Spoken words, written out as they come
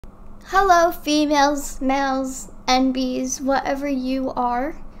Hello females, males, NBs, whatever you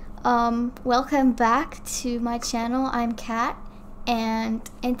are. Welcome back to my channel. I'm Kat, and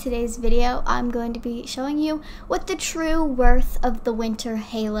in today's video I'm going to be showing you what the true worth of the Winter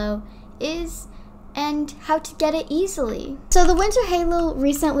Halo is and how to get it easily. So the Winter Halo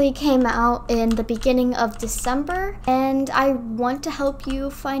recently came out in the beginning of December, and I want to help you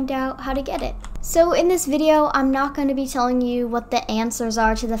find out how to get it. So in this video, I'm not going to be telling you what the answers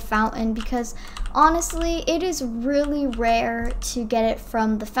are to the fountain because honestly, it is really rare to get it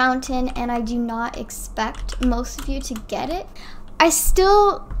from the fountain, and I do not expect most of you to get it. I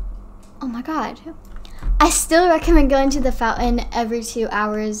still recommend going to the fountain every 2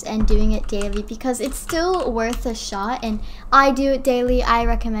 hours and doing it daily because it's still worth a shot, and I do it daily. I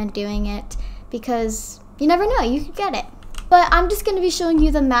recommend doing it because you never know, you could get it. But I'm just going to be showing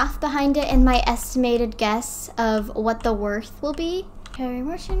you the math behind it and my estimated guess of what the worth will be. February,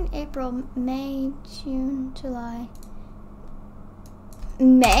 March, April, May, June, July.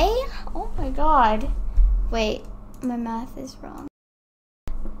 May? Oh my god. Wait, my math is wrong.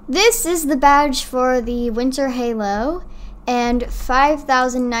 This is the badge for the Winter Halo, and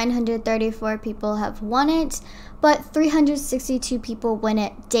 5,934 people have won it, but 362 people win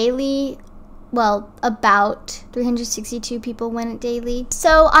it daily. Well, about 362 people win it daily.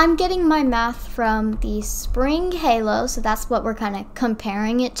 So I'm getting my math from the Spring Halo, so that's what we're kind of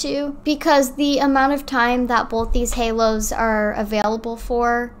comparing it to, because the amount of time that both these Halos are available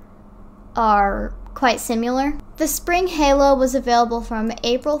for are quite similar. The Spring Halo was available from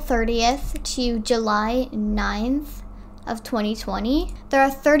April 30th to July 9th of 2020. There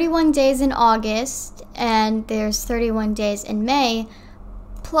are 31 days in August, and there's 31 days in May,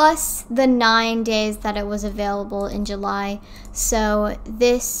 plus the 9 days that it was available in July. So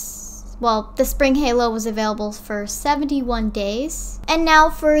the Spring Halo was available for 71 days. And now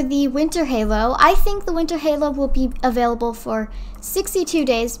for the Winter Halo, I think the Winter Halo will be available for 62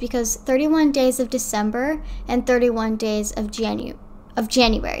 days because 31 days of December and 31 days of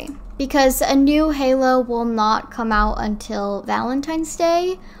January. Because a new Halo will not come out until Valentine's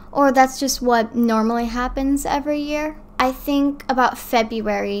Day, or that's just what normally happens every year. I think about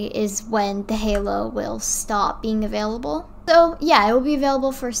February is when the Halo will stop being available. So yeah, it will be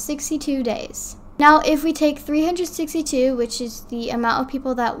available for 62 days. Now if we take 362, which is the amount of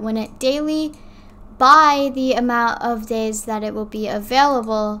people that win it daily, by the amount of days that it will be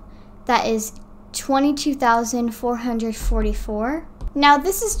available, that is 22,444. Now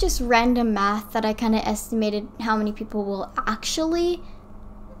this is just random math that I kind of estimated how many people will actually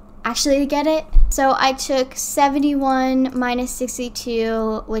get it. So I took 71 minus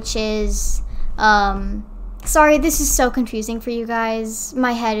 62, which is, sorry, this is so confusing for you guys.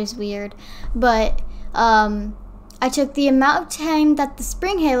 My head is weird. But I took the amount of time that the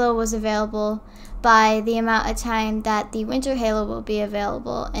Spring Halo was available by the amount of time that the Winter Halo will be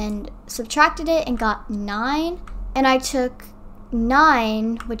available and subtracted it and got 9. And I took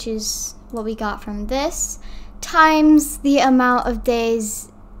 9, which is what we got from this, times the amount of days,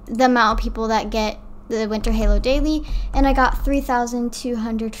 the amount of people that get the Winter Halo daily, and I got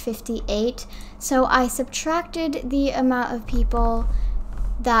 3,258. So I subtracted the amount of people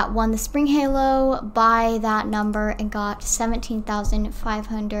that won the Spring Halo by that number and got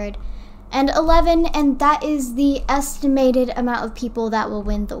 17,511, and that is the estimated amount of people that will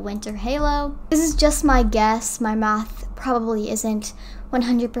win the Winter Halo. This is just my guess. My math probably isn't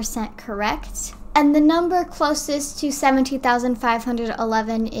 100% correct. And the number closest to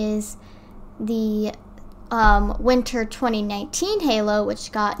 17,511 is the Winter 2019 Halo,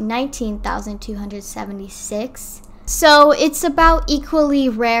 which got 19,276. So it's about equally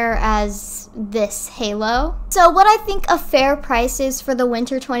rare as this Halo. So what I think a fair price is for the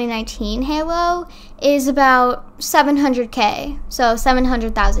Winter 2019 Halo is about 700k, so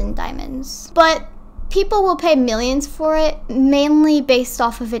 700,000 diamonds. But people will pay millions for it, mainly based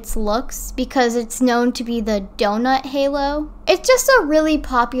off of its looks, because it's known to be the Donut Halo. It's just a really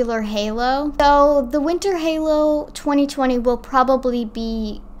popular Halo. So the Winter Halo 2020 will probably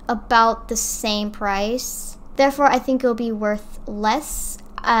be about the same price. Therefore, I think it'll be worth less,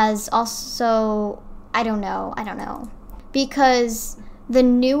 as also, I don't know. Because the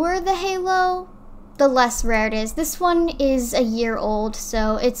newer the Halo, the less rare it is. This one is a year old,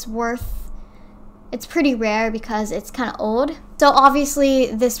 so it's pretty rare because it's kind of old. So obviously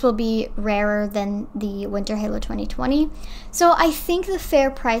this will be rarer than the Winter Halo 2020. So I think the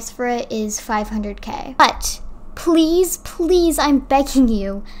fair price for it is 500k. But please, please, I'm begging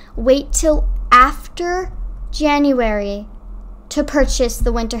you, wait till after January to purchase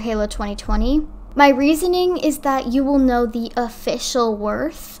the Winter Halo 2020. My reasoning is that you will know the official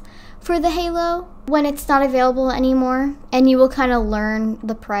worth for the halo when it's not available anymore, and you will kind of learn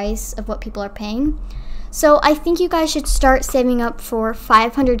the price of what people are paying. So I think you guys should start saving up for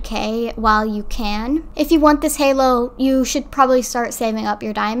 500k while you can. If you want this halo, you should probably start saving up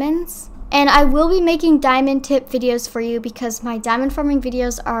your diamonds. And I will be making diamond tip videos for you because my diamond farming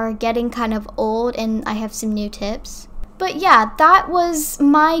videos are getting kind of old and I have some new tips. But yeah, that was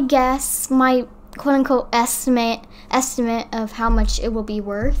my guess, my quote-unquote estimate of how much it will be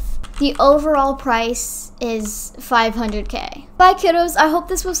worth. The overall price is 500k. Bye kiddos, I hope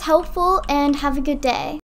this was helpful and have a good day.